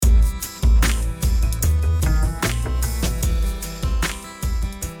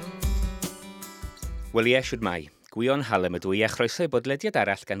Wyliau siwd mai, Gwion Hallam ydw i a chroeso i bodlediad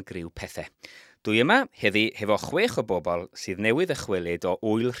arall gan Griw Pethau. Dwi yma heddi hefo 6 o bobl sydd newydd ychwilyd o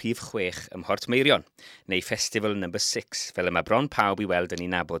Wyl Rhif 6 ym Mhort Meirion, neu Festival No 6, fel yma bron pawb i weld yn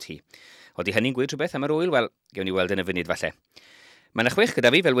ei nabod hi. Oeddi hynny'n gweud rhywbeth am yr wyl? Wel, gewn ni weld yn y funud falle. Mae yna 6 gyda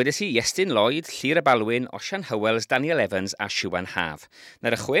fi, fel wedes i, Iestyn Lloyd, Llyr y Balwyn, Osian Hywels, Daniel Evans a Siwan Haf.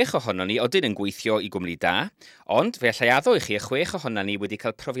 Na'r 6 ohono ni odyn yn gweithio i gwmni da, ond fe allai addo i chi 6 ohono ni wedi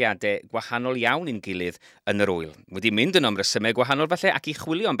cael profiadau gwahanol iawn i'n gilydd yn yr wyl. Wedi mynd yn resymau gwahanol falle ac i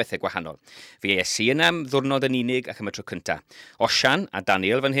chwilio am bethau gwahanol. Fe esi yna am ddwrnod yn unig ac am y tro cyntaf. Osian a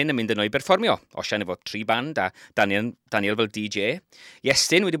Daniel fan hyn yn mynd yno i berfformio. Osian efo 3 band a Daniel fel DJ.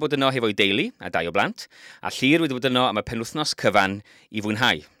 Iestyn wedi bod yno hefo'i deulu a 2 o blant, a Llyr wedi bod yno am y penwythnos cyfan i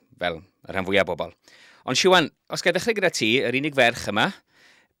fwynhau, fel y rhan fwyaf bobl. Ond Siwan, os gael dechrau gyda ti, yr unig ferch yma,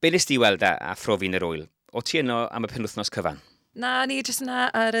 be nes ti weld a phrofi yn yr wyl? O ti yno am y penwythnos cyfan? Na, ni jyst yna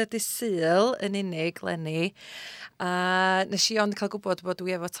ar y dysil yn unig, Lenny. A nes i ond cael gwybod bod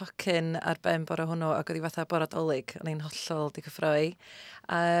dwi efo tocyn ar ben bore hwnnw ac oedd i fatha bore dolyg, o'n i'n hollol di cyffroi.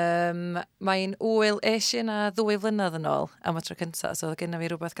 Mae'n wyl eisiau yna 2 flynedd yn ôl am y tro cyntaf, so oedd gennym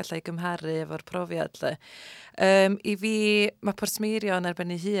fi rhywbeth gallai gymharu efo'r profiad. I fi, mae Portsmeirion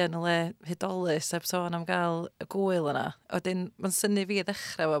erbyn ei hun yn le hydolus heb sôn am gael y gwyl yna. Oedden, mae'n syni fi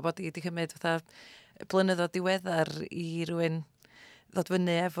ddechrau o bod i wedi cymryd fatha blynyddoedd diweddar i rywun ddod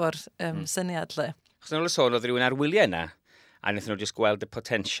fyny efo'r syniad le. Chos yn ôl y sôn, oedd rhywun ar wyliau yna, a wnaethon nhw jyst gweld y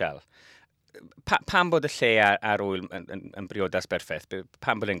potensial. Pam bod y lle ar wyl yn briodas berffaith?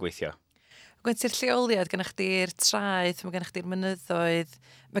 Pam bod e'n gweithio? Gwynt i'r lleoliad, gynnach chdi'r traeth, mae gynnach chdi'r mynyddoedd,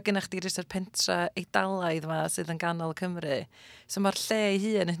 mae gynnach chdi'r ystod pentra eidalaidd yma sydd yn ganol Cymru. So mae'r lle ei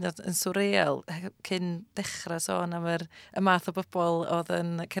hun yn swreal cyn dechrau sôn am y math o bobl oedd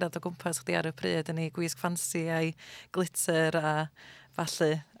yn cerdded o gwmpas chdi ar y pryd yn ei gwisg ffansi a'i glitter a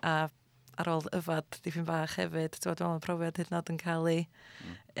falle a ar ôl yfad dipyn bach hefyd. Dwi'n meddwl y profiad hyd yn oed yn cael ei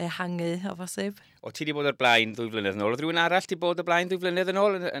ehangu o bosib. O ti wedi bod o'r blaen 2 flynedd yn ôl? Oedd rhywun arall wedi bod o'r blaen 2 flynedd yn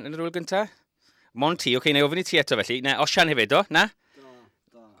ôl yn yr wyl gyntaf? Mon ti, oce, neu ofyn i ti eto felly. Na, Osian hefyd o, na?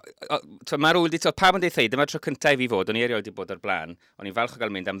 Do. Mae'r wyl wedi, pam yn deithau, dyma'r tro cyntaf i fi fod, o'n i erioed wedi bod o'r blaen. O'n i'n falch o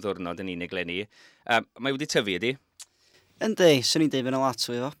gael mynd am ddwrnod yn unig Lenny. Mae wedi tyfu ydi? Yndi, swn i'n deud fyna lot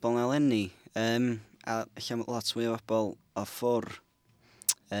fwy o bobl na Lenny. A allan lot fwy o bobl o ffwr.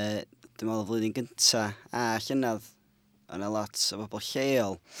 Dwi'n meddwl flwyddyn gyntaf, a llynydd, yna lot o bobl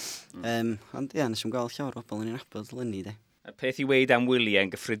lleol. Ond ia, nes i'n gweld llawer o bobl yn ei nabod Lenny, de. Y peth i weid am wyliau yn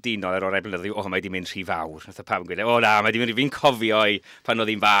gyffredinol ar orau blynyddoedd, mae wedi mynd rhy fawr. Nath o pam gweud, na, mae wedi mynd fi'n cofio pan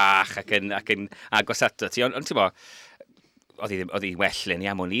oedd hi'n fach ac yn agos ato ti. Ond ti'n bo, oedd hi well yn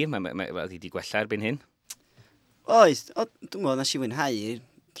am o'n i, oedd hi wedi gwella erbyn hyn? Oes, dwi'n meddwl nes i fwynhau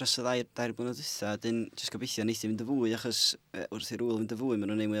dros y 2 blynedd dwytha, dyn jyst gobeithio neith i fynd y fwy, achos wrth i'r wyl fynd y fwy, maen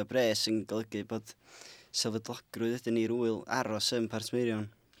nhw'n neud mwy o bres yn golygu bod sefydlogrwydd ydyn ni'r wyl aros yn Portsmeirion.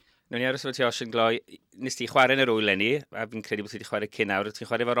 Nw'n i aros efo ti Osian gloi, nes ti chwarae yn yr wyl Lenny, a fi'n credu bod ti wedi chwarae cyn awr, ti'n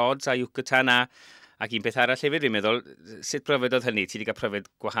chwarae efo'r odds a Yucatan ac un peth arall hefyd, fi'n meddwl, sut profiad oedd hynny? Ti wedi cael profiad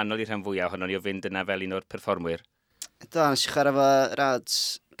gwahanol i'r rhan fwyaf ohono ni o fynd yna fel un o'r perfformwyr? Do, nes i chwarae efo rods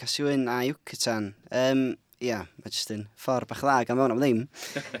Casiwyn a Yucatan. Ia, mae jyst yn ffordd bach dda gan mewn am ddim.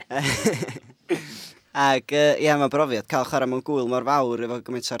 Ac ia, mae brofiad cael chwarae mewn gwyl mor fawr efo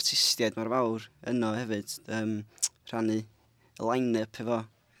gymaint o artistiaid mor fawr yno hefyd. Rhannu y line-up efo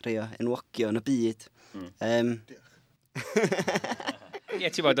rhai o enwogio yn y byd.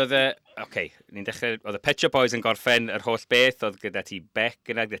 Ie, ti'n bod, oedd ni'n dechrau, oedd y Pet Shop Boys yn gorffen yr holl beth, oedd gyda ti Beck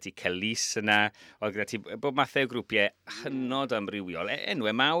yna, gyda ti Celise yna, oedd gyda ti bob mathau o grwpiau hynod amrywiol,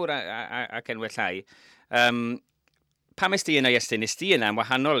 enwau mawr ac enwau llai. Pam ys ti yna, Iestyn? Ys ti yna yn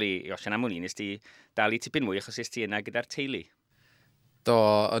wahanol i Osian am o'n i? Ys ti dal i tipyn mwy achos ys ti yna gyda'r teulu? Do,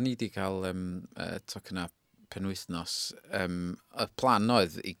 o'n i wedi cael tocynna penwythnos. Y plan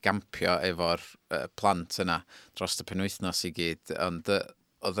oedd i gampio efo'r plant yna dros y penwythnos i gyd, ond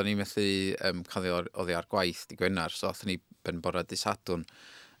oedden ni methu cael oddi ar gwaith di Gwener, so oedden ni ben bore dy Sadwrn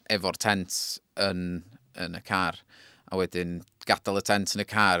efo'r tent yn y car, a wedyn gadael y tent yn y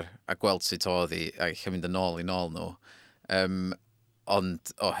car a gweld sut oedd hi a eich mynd yn ôl i nôl nhw.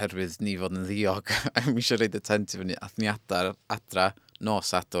 Ond oherwydd ni fod yn ddiog, a mi eisiau reid y tent i fyny, ath ni adra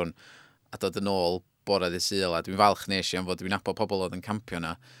nos Sadwrn a dod yn ôl bore dy Sul, a dwi'n falch nes i am fod dwi'n nabod pobl oedd yn campio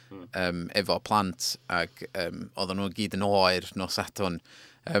yna efo plant, ac oedden nhw gyd yn oer nos Sadwrn.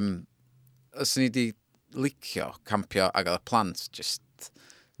 Os ni wedi licio campio ag oedd y plant just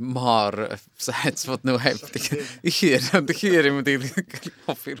mor set fod nhw heb i hir, ond y hir yn mynd i'n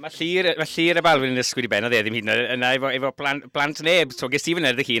hoffi'r... Mae llir y balwyn yn ysgwyd i ben, oedd e ddim hyd yn oed yna efo blant neb. So ges ti fyny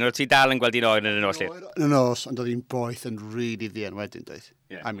ar y hun, oedd ti dal yn gweld i'n oen yn y nos llir? Yn y nos, ond oedd hi'n boeth yn really ddian wedyn, dweud.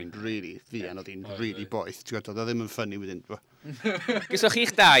 I mean, really ddian, oedd hi'n really boeth. Ti'n gwybod, oedd ddim yn ffynnu wedyn. Gysoch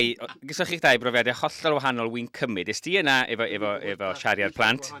chi'ch dau brofiadau hollol wahanol wy'n cymryd. Ys ti yna efo siariad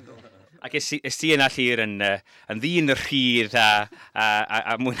plant? Ac ys ti yna llir yn ddyn y rhydd a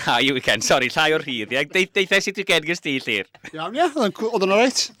mwynhau i weekend. Sori, llai o'r rhydd. Deitha sut ti'n ged gys ti llir? Iawn, ie. Oedd yn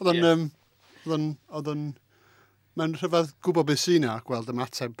orait. Oedd yn... Mae'n rhyfedd gwybod beth sy'n yna, gweld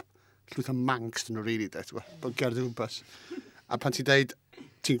ymateb llwyth o mancs yn o'r rili, bod gerdd o gwmpas. A pan ti'n deud,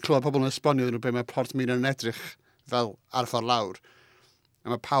 ti'n clywed pobl yn esbonio ddyn nhw beth mae Port Meiron yn edrych fel ar ffordd lawr. A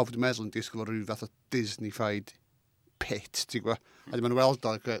mae pawb dwi'n meddwl yn disgwyl o rhyw fath o Disney-fied pit, ti'n gwybod? A dwi'n weld o,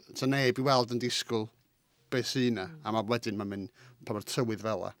 so neb i weld yn disgwyl beth sy'n yna. A mae wedyn mae'n mynd pa mae'r tywydd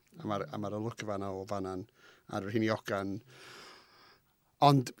fel a mae'r olwg fan o fanna'n ar yr hiniogan.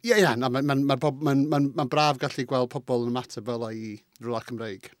 Ond, mae'n braf gallu gweld pobl yn ymateb fel i rwla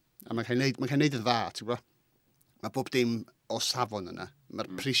Cymreig. A mae'n cael neud y dda, ti'n gwybod? Mae bob dim o safon yna. Mae'r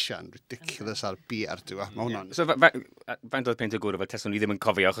prisiau'n ridiculous ar bier, ti'n gwybod? Mae hwnna'n... So, faint oedd peint o gwrw, fel teswn ni ddim yn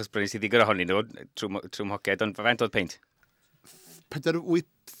cofio, achos bryd nes i ddigon ohonyn nhw trwy'm hoced, ond faint oedd peint?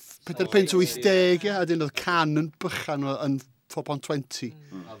 4.80, a dyn oedd can yn bychan yn 4.20.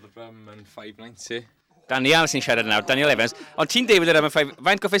 Oedd y bram yn 5.90. Daniel sy'n siarad nawr, Daniel Evans. Ond ti'n deud am y 5...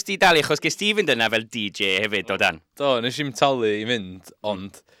 Faint goffes ti dalu, achos ges ti fynd yna fel DJ hefyd o dan? Do, nes i'n talu i fynd,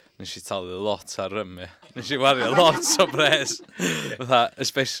 ond nes i talu lot ar rymau. Nes i wario lot o bres. Fatha,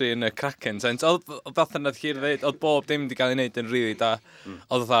 especially yn y Kraken tent. Oedd fath yna chi'r dweud, oedd bob dim wedi cael ei wneud yn rili da.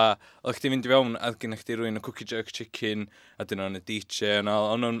 Oedd chdi fynd i fewn, a gyda chdi rwy'n y cookie jerk chicken, a dyn nhw'n y DJ,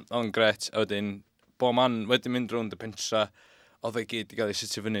 ond o'n gret. A wedyn, bob man wedyn mynd rownd y pentra, oedd ei gyd i gael ei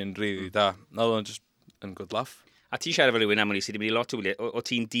sitio fyny yn rili da. Oedd o'n just yn good laugh. A ti siarad fel rhywun am hynny sydd wedi mynd i lot o wyliau, o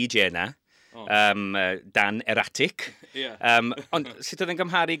ti'n DJ yna, Dan Erratic. Ond sut oedd yn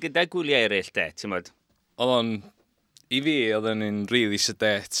gymharu gyda gwyliau eraill de, ti'n modd? Oedd o'n, i fi, oedd o'n really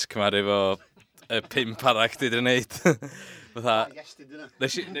sedet, cymaru efo y 5 arach dyd yn neud.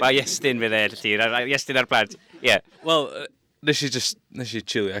 Ba Iestyn fydd e, llir, Iestyn ar plant. Ie. Wel, nes i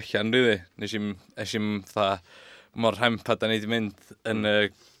chilio allan, really. Nes i mor hempa da ni wedi mynd yn y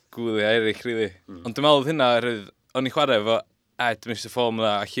gwyliau eraill, really. Ond dwi'n meddwl hynna, o'n i chwarae efo Ed, Mr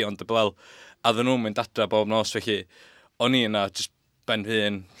Formula a Llion dy Blel, a ddyn nhw'n mynd adra bob nos, felly o'n i yna just ben fi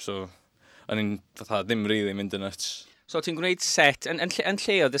un, so o'n i'n ddim really mynd yn nuts. So ti'n gwneud set, yn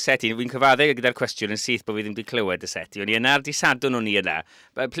lle oedd y set i, fi'n cyfadde gyda'r cwestiwn yn syth bod fi ddim wedi clywed y set i, o'n i yna'r disadwn o'n i yna.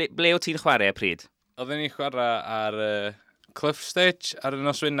 Ble o ti'n chwarae y pryd? Oedden ni chwarae ar Cliff Stage ar y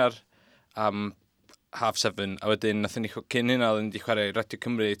nos Wener am 7:30, a wedyn nathon ni cyn hynna oedden ni wedi chwarae Radio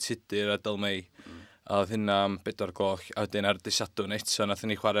Cymru, Tudur a Dylmei, a oedd hynna am 4 gloch, a wedyn ar disadwn eto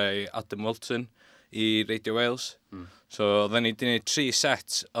nathon ni chwarae Adam Wilton i Radio Wales. So oedden ni wedi gwneud 3 set,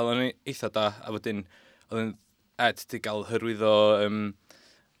 oedden ni eitha da, a wedyn oedden Ed wedi cael hyrwyddo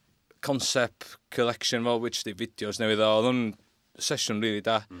concept collection fel, which di fideos newydd o, oedd o'n sesiwn really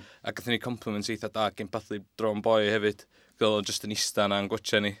da, a gathon ni compliments eitha da gen Bathlu Dron Boy hefyd, gyda o'n just yn ista na yn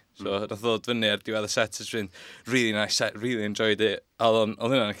gwatcha ni. So nath ddod fyny ar diwedd y set, it's been really nice set, really enjoyed it. A oedd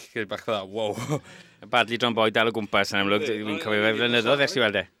hynna'n chydig bach dda, wow. Badly Dron Boy dal o gwmpas yn amlwg, fi'n cofio fe flynyddoedd ers i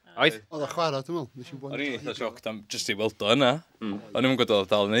weld e. Oedd? Oedd o chwarae, dwi'n meddwl. O'n i'n eitha sioct am just i weld o yna. O'n i'n gwybod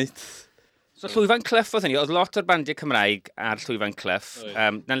oedd dal yn neud. So Llwyfan Clyff oedd hynny, oedd lot o'r bandiau Cymraeg ar Llwyfan Clyff.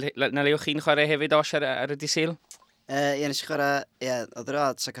 Na lewch chi'n chwarae hefyd os ar y disil? Ie, nes i chwarae, oedd yr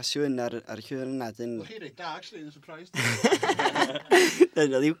oed Sacasiwn ar llwyfan yna. O'ch chi reit da, actually, yn surprised.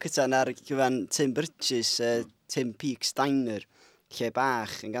 Oedd Iwcatan ar gyfan Tim Burgess, Tim Peaks Diner, lle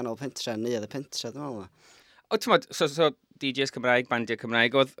bach yn ganol pentra, neu oedd y pentra, dwi'n meddwl. O, ti'n modd, so DJs Cymraeg, bandiau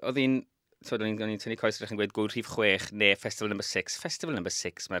Cymraeg, oedd hi'n... So, o'n i'n tynnu coes rydych chi'n gweud Gŵr Rhif 6 neu Festival No. 6. Festival No.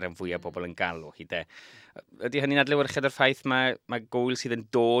 6 mae'r rhan fwyaf bobl yn galw hi de. Ydy hynny'n adlewyrchiad o'r ffaith mae gwyl sydd yn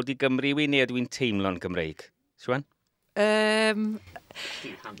dod i Gymru wy neu ydw i'n teimlo'n Gymreig? Siwan? Dwi'n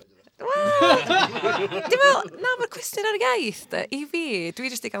meddwl, na, mae'r cwestiwn ar iaith, i fi,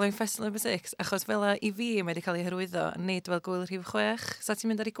 dwi jyst i gael ein Festival No. 6, achos fel i fi mae wedi cael ei hyrwyddo, nid fel Gwyl Rhif 6. Sa ti'n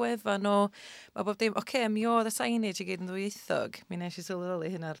mynd ar ei gwefan o, mae bob dim, mi oedd y signage i gyd yn ddwyieithog, mi nes i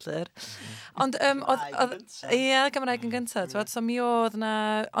sylweddoli hynna ar llyr. Ond, Gymraeg yn gyntaf, so mi oedd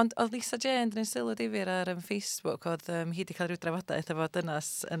na, ond oedd Lisa Jane yn sylw difyr ar Facebook, oedd hi wedi cael rhyw drafodaeth efo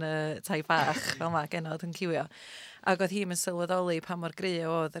dynas yn y tai bach, fel ma, genod yn ciwio. Ac oedd hi'n sylweddoli pa mor gry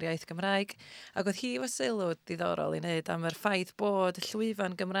oedd yr iaith Gymraeg. Ac oedd hi efo sylw diddorol i wneud am yr ffaith bod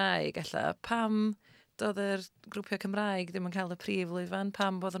llwyfan Gymraeg, ella, pam oedd yr grwpiau Cymraeg ddim yn cael y prif lwyfan,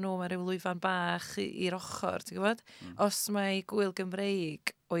 pam bod nhw mewn rhyw lwyfan bach i'r ochr, ti'n gwybod? Os mae gwyl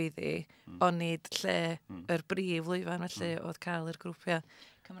Gymreig oeddi, ond nid lle yr brif lwyfan, felly oedd cael yr grwpiau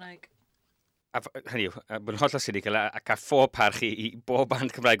Cymraeg. Hynny yw, bod yn holl o synig ac a phob parch i bob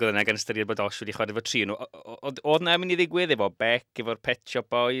band Cymraeg oedd yna gan ystyried bod Osh wedi chwarae efo tri nhw. Oedd na mynd i ddigwydd efo Beck, efo'r Pet Shop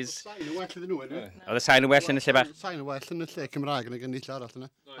Boys? Sain yn well iddyn nhw, yna. Oedd y sain yn well yn y lle bach? Sain yn well yn y lle Cymraeg yn y gynnill arall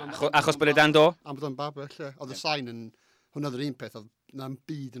yna. Achos bod e dan do? Am bod o'n babu, lle. Oedd y sain yn... Hwna oedd yr un peth, oedd na'n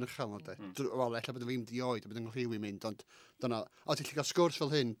byd yn ychel, de. Wel, ella bod y fi'n di oed, a bod yn rhyw i mynd, ond dyna... Oedd ti'n cael sgwrs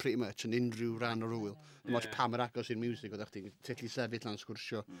fel hyn, pretty much, yn unrhyw ran o'r wyl. Dim ond pam yr agos i'r music, oedd chdi'n tellu sefyll lan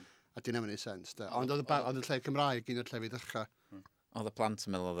sgwrsio. A di'n efo ni sens, de. Ond oedd y lle Cymraeg un o'r lle fi ddechrau. Oedd y plant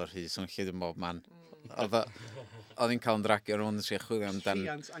yn meddwl oedd yr hys, ond lle dim bob man. Oedd hi'n cael yn dragio rhwng y tri chwilio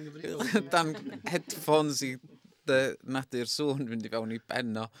dan headphones i nadu'r sŵn fynd i fewn i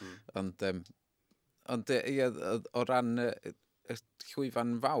benno. Ond o ran y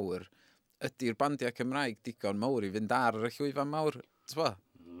llwyfan fawr, ydy'r bandiau Cymraeg digon mawr i fynd ar y llwyfan mawr.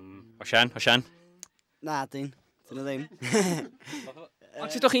 Osian? Na, dyn nhw ddim. Ond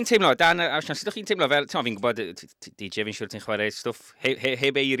sut o'ch chi'n teimlo, Dan, sut o'ch chi'n teimlo fel, fi'n gwybod, DJ fi'n siŵr ti'n chwarae stwff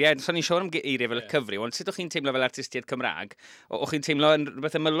heb eiriau, so ni'n siŵr am eiriau fel y cyfri, ond sut o'ch chi'n teimlo fel artistiaid Cymraeg? O'ch chi'n teimlo yn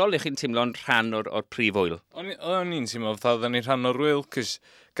rhywbeth ymylol, o'ch chi'n teimlo'n rhan o'r prif wyl? O'n i'n teimlo fatha oedden ni'n rhan o'r wyl, cys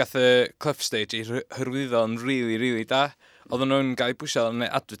gath y Clef Stage i hyrwyddo yn really da. Oedden nhw'n gael bwysio yn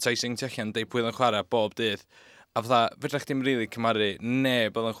advertising tu allan, deud pwy oedd yn chwarae bob dydd. A fatha, fedra chdi'n really cymaru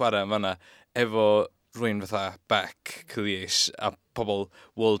neb oedd yn chwarae yn fanna efo rwy'n fatha Beck, Cleese a pobl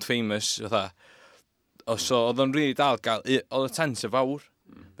world famous fatha. So oedd o'n rili dal gael, oedd y tent y fawr.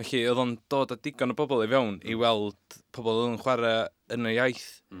 Felly oedd o'n dod â digon o bobl i fewn i weld pobl yn chwarae yn y iaith.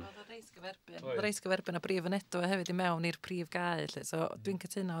 Oedd y reis gyferbyn a brif yn edo hefyd i mewn i'r prif gael. So dwi'n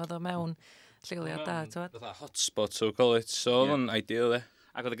cytuno oedd o mewn lleoliad da. Fatha hotspot o college, so oedd o'n ideal e.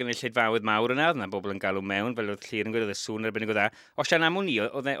 Ac oedd y gynulleidfawdd mawr yna, oedd yna bobl yn galw mewn, fel oedd Llyr yn gweud, oedd y sŵn arbennig o dda. Osian am ni,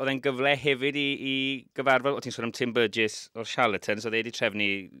 oedd e'n gyfle hefyd i gyfarfod, o ti'n sôn am Tim Burgess o'r Charlatans, oedd e wedi trefnu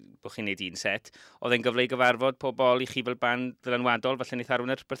bod chi'n neud un set. Oedd e'n gyfle i gyfarfod pobl i chi fel band ddylanwadol, falle neith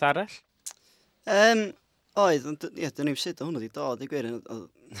arwen yr beth arall? Oedd, dyn ni'n sut o hwnnw wedi dod, i gwir.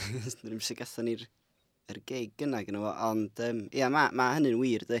 Dyn ni'n sut gatho ni'r gig yna gyda fo, ond mae hynny'n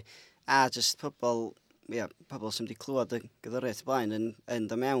wir, di. A just pobl sy'n wedi clywed y gyddoriaeth blaen yn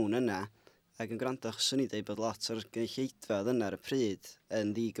do mewn yna ac yn gwrando, achos swn i dweud bod lot o'r gynulleidfa yna ar y pryd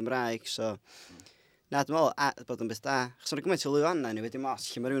yn ddi-Gymraeg, so na, dwi'n meddwl bod yn beth da. Achos mae'n gymaint o lwyfannau ni wedi mot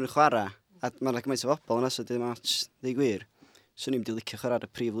lle mae rhywun yn chwarae, a mae'n gymaint o bobl yna, so dwi'n mot ddi gwir. Swn i'n mynd i licio chwarae ar y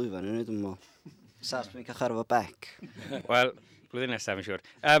prif lwyfan yna, dwi'n meddwl. Sas bod ni'n cael chwarae fo Beck. Wel, blwyddyn nesaf yn siŵr.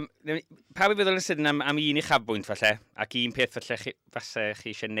 Pa fi feddwl yn sydyn am un i chabwynt falle, ac un peth falle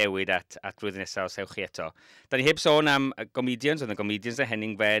chi eisiau newid at blwyddyn nesaf os ewch chi eto. Da ni heb sôn am comedians, oedd y comedians a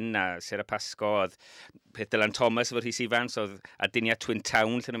Henning Wen a Sarah Pasco, oedd peth Dylan Thomas efo Rhys Ifans, oedd Ardinia Twin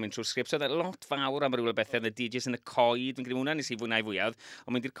Town lle nhw'n mynd trwy'r sgript, oedd lot fawr am rhywle bethau, oedd y DJs yn y coed, yn greu hwnna, nes i fwynhau fwyaf,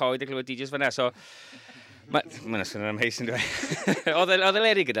 ond mynd i'r coed a glywed DJs fyna, so... Mae'n sôn am heis yn dweud. Oedd y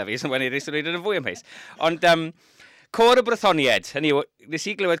leri gyda fi, so mae'n ei reis yn fwy am heis. Ond... Cor y Brythonied, hynny yw, nes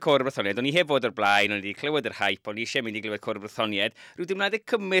i glywed Cor y Brythonied, o'n i heb fod o'r blaen, o'n i wedi clywed yr hype, o'n i eisiau mynd i glywed Cor y Brythonied. Rwy'n dimlad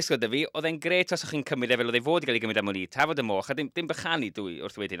cymys gyda fi, oedd e'n gret os o'ch chi'n cymryd fel oedd ei fod i gael ei gymryd am hwnni, tafod y moch, a dim bychanu dwi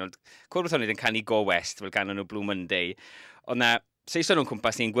wrth wedyn, ond Cor y Brythonied yn canu Go West, fel gan nhw Blue Monday. Ond na, Saeson nhw'n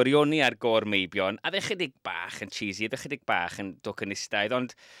cwmpas ni'n gwirioni ar Gor Meibion, a ddechydig bach yn cheesy, ddechydig bach yn docanistaidd,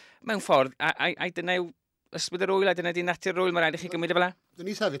 ond mewn ffordd, a dyna yw ysbryd yr wyl, a dyna di natur yr wyl, mae rhaid i chi gymryd y fel. Dyn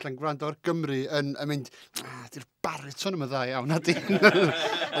ni sefyll yn gwrando ar Gymru yn mynd, di'r bariton yma dda iawn, a di.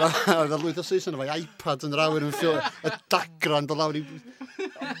 Oedd y lwyth o Saeson efo iPad yn rawyr yn ffil, y dagran do lawr i...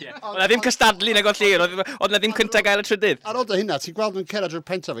 Oedd na ddim cystadlu nag oedd Llyr, oedd na ddim cyntaf gael y trydydd. Ar ôl hynna, ti'n gweld nhw'n cerad drwy'r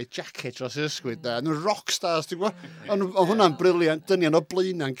penta fe jacket dros y ysgwyd, nhw'n rockstars, ti'n gweld? Ond hwnna'n briliant, dynion o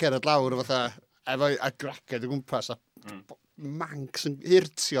blaenau'n cerad lawr efo a graced o gwmpas, a mancs yn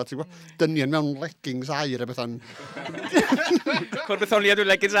hirtio, ti'n gweld? Dynion mewn leggings air a bethau'n... Corbethoniad yw'r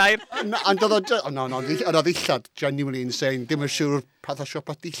leggings air? Ond oedd o ddillad genuinely insane, dim yn siŵr path o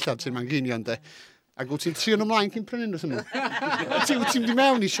siopa dillad sy'n ma'n gynio, de. Ac wyt ti'n trio nhw ymlaen cyn prynu nhw sy'n nhw? Ti'n mynd i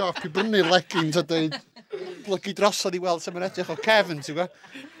mewn i siop i brynu leggings a dweud blygu drosodd i weld sef yn edrych o Kevin, ti'n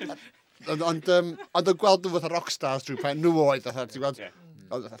gweld? Ond o'n gweld nhw fatha rockstars drwy pen, nhw oedd, ti'n gweld?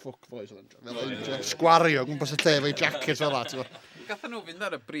 Oedd fatha fuck boys, sgwario, gwmpas y lle efo'i jacket fel la, ti'n gweld? Gathen nhw fynd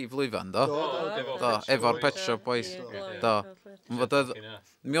ar y brif lwyfan, do? Do, efo'r Pet Shop Boys. Do.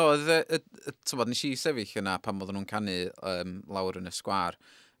 Mi oedd, nes i sefyll yna pan oedden nhw'n canu lawr yn y sgwar.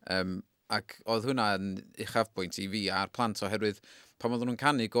 ac oedd hwnna'n uchafbwynt i fi a'r plant oherwydd pan oedden nhw'n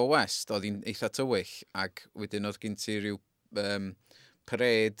canu Go West, oedd hi'n eitha tywyll, ac wedyn oedd gen ti rhyw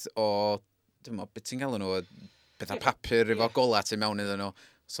pared o, dwi'n meddwl, beth ti'n gael nhw, bethau papur efo gola tu mewn iddyn nhw,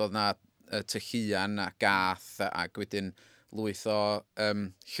 so oedd na tychian a gath, ac wedyn lwyth o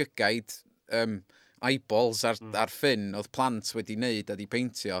llygaid eyeballs ar ffyn, oedd plant wedi wneud a di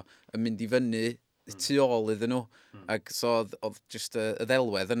peintio yn mynd i fyny tu ôl iddyn nhw. Ac so oedd just y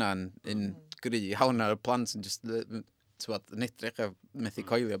ddelwedd yna'n gry. Hawn ar y plant yn just yn edrych a methu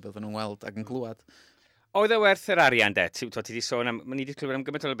coelio beth nhw'n weld ac yn clywed. Oedd e werth yr arian, de? Ti wedi sôn am, ni wedi clywed am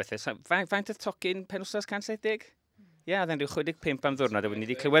gymaint o bethau. Faint oedd tocyn penwsnos 170? Ie, oedd e'n rhyw 65 am ddwrnod, a ni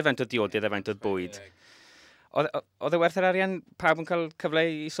wedi clywed faint o diodydd a faint o bwyd. Oedd e werth yr arian pawb yn cael cyfle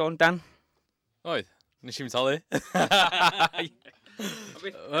i sôn, Dan? Oedd, nes i'n talu.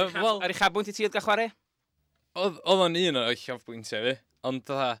 Ar ei chabwynt i ti oedd gael chwarae? Oedd o'n un o'r chafbwyntiau fi, ond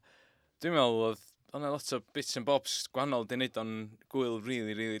dwi'n meddwl oedd yna lot o bits and bobs gwahanol di wneud o'n gwyl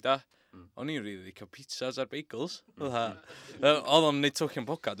really da. O'n i'n really cael pizzas ar bagels. Oedd o'n wneud tocyn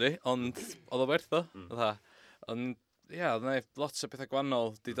bocad fi, ond oedd o werth o. Ond ie, oedd yna lot o bethau gwahanol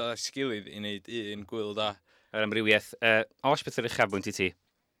di dod ar sgilydd i wneud un gwyl da. Yr amrywiaeth. Oes beth yw'r uchafbwynt i ti?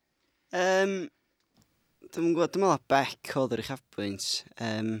 Dwi'n meddwl Beck oedd yr uchafbwynt.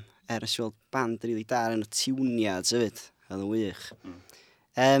 Nes i weld band rili da yn y Tuniads hefyd. Oedd yn wych.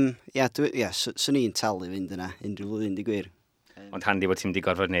 Swn i'n talu fynd yna unrhyw flwyddyn di gwir. Ond handi bod ti'n wedi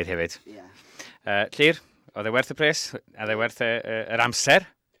gorfod wneud hefyd. Llyr, oedd e werth y pres? Oedd e werth yr amser?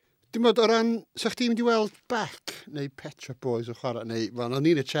 Dwi'n meddwl, o ran, sa'ch ti'n mynd i weld Beck neu Pet Shop Boys o chwarae, neu, wel, o'n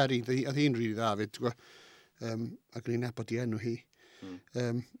i'n y Cherry, oedd hi'n rili dda fyd, ac o'n i'n nabod i enw hi.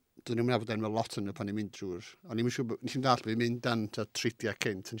 Dwi'n i'n nabod enw lot yn y pan i'n mynd drwy'r. O'n i'n siŵr, nes i'n dall, fi'n mynd dan tridia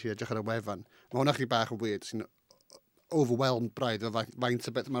cynt, yn siŵr edrych ar y wefan. Mae hwnna chi bach o weird, sy'n overwhelmed braidd, faint o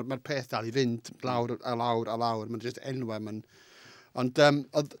beth, mae'r peth dal i fynd lawr a lawr, mae'n just enwau, Ond,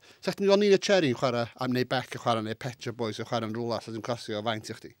 sa'ch ti'n o'n i'n y Cherry yn chwarae, am neu Beck yn chwarae, neu Pet Shop Boys yn chwarae yn rwla, so dwi'n costio o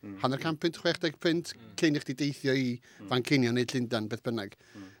faint i chdi. £100 £60 cyn i chdi deithio i fan cinio neu Llundain, beth bynnag.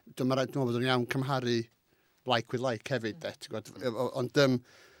 Dwi'n meddwl bod yn iawn cymharu like with like hefyd, ond ti'n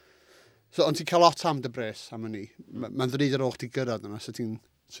cael lot am dy bres am hynny. Mae'n ddrud ar ôl chdi gyrraedd yna, so ti'n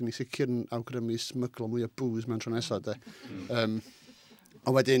sicr yn awgrymu smyglo mwy o booze mewn tro nesaf, de.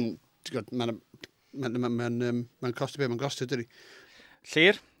 Ond wedyn, mae'n costio beth, mae'n costio dyri.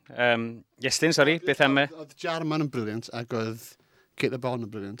 Llyr, Iestyn, sori, beth am... Oedd Jarman yn briliant, ac oedd Kate Le Bon yn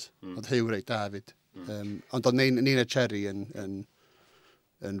briliant. Oedd Hyw reit da hefyd. Ond oedd Nina Cherry yn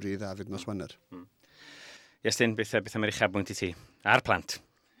rhy dda hefyd nos Wener. Iestyn, beth am yr uchafbwynt i ti? A'r plant?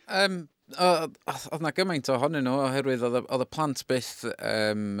 Oedd na gymaint ohonyn nhw, oherwydd oedd y plant byth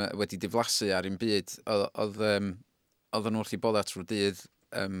wedi diflasu ar un byd. Oedd nhw wrth i bod at rhyw dydd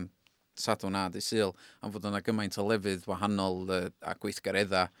sadwn a dy syl, am fod yna gymaint o lefydd wahanol a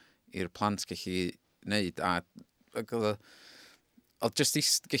gweithgaredda i'r plant gallu wneud. Oedd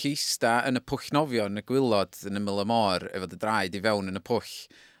jyst gallu ista yn y pwll nofio yn y gwylod yn ymyl y môr efo dy draed i fewn yn y pwll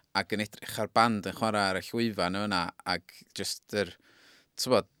ac yn edrych ar band yn chwarae ar y llwyfan yna ac jyst y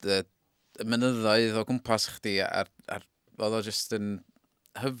mynyddoedd o gwmpas chdi oedd o jyst yn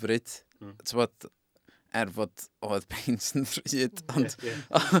hyfryd. Fod oedd peint yn ddryd.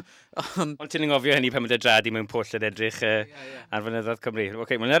 Ond ti'n yngofio hynny pan mae'n drad i mewn pwll yn edrych ar fynyddoedd Cymru.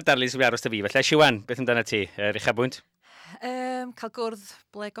 Mae'n ar darlun sy'n fi aros dy fi. Felly, Siwan, beth amdana ti? Yr uchafbwynt? Cael gwrdd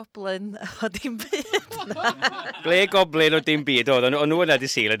ble goblin o dim byd. Ble goblin o dim byd? O'n nhw yna di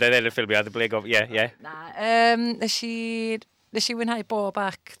syl, yn dweud y ffilmiad, ble goblin, ie. Nes i wynhau bob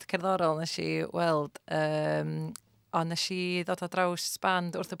act cerddorol, nes i weld... Ond nes i ddod o draws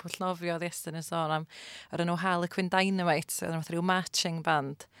band wrth y pwll nofio oedd Iestyn yn sôn am yr enw Harlequin Dynamite, oedd rhyw marching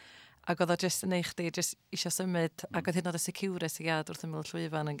band. Ac oedd o jyst yn neud chdi, jyst eisiau symud, ac oedd hyn oedd y security gad wrth ymwyl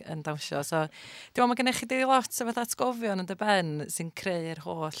llwyfan yn dawnsio. So, dwi'n meddwl mae gennych chi di lot o fath atgofion yn dy ben sy'n creu'r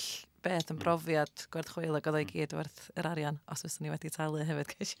holl beth yn brofiad gwerth chwyl ac oedd o'i gyd werth yr arian, os fyswn ni wedi talu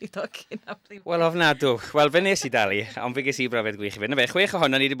hefyd ges i docyn am ddim. Wel, ofnadw. Wel, fe nes i dalu, ond fe ges i brofiad gwych i fe. 6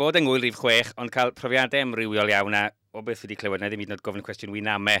 ohono ni wedi bod yng Ngwyl Rhif 6, ond cael profiadau amrywiol iawn a o beth wedi clywed, na ddim hyd yn oed gofyn cwestiwn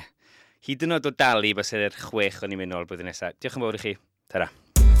wy'n ame. Hyd yn oed o dalu bys yr 6 o'n i'n mynd nôl blwyddyn nesaf. Diolch yn fawr i chi. Tara.